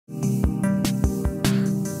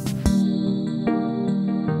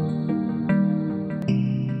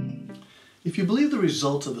If you believe the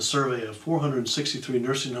results of a survey of 463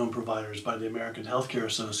 nursing home providers by the American Healthcare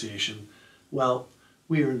Association, well,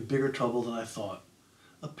 we are in bigger trouble than I thought.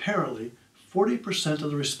 Apparently, 40%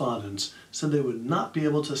 of the respondents said they would not be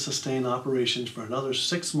able to sustain operations for another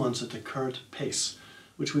 6 months at the current pace,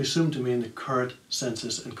 which we assume to mean the current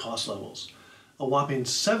census and cost levels. A whopping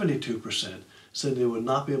 72% said they would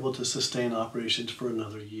not be able to sustain operations for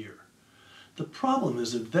another year. The problem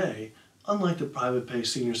is that they, unlike the private pay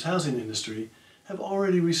seniors housing industry, have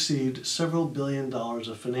already received several $billions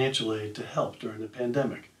of financial aid to help during the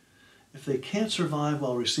pandemic. If they can't survive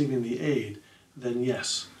while receiving the aid, then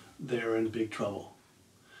yes, they're in big trouble.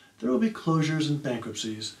 There will be closures and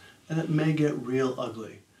bankruptcies, and it may get real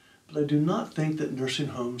ugly, but I do not think that nursing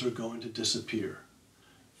homes are going to disappear.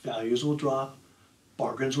 Values will drop,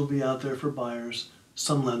 bargains will be out there for buyers,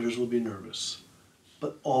 some lenders will be nervous.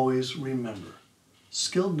 But always remember,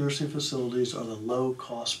 skilled nursing facilities are the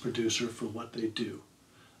low-cost producer for what they do,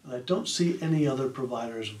 and I don't see any other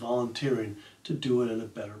providers volunteering to do it at a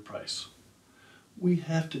better price. We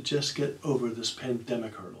have to just get over this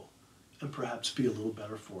pandemic hurdle and perhaps be a little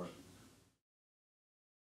better for it.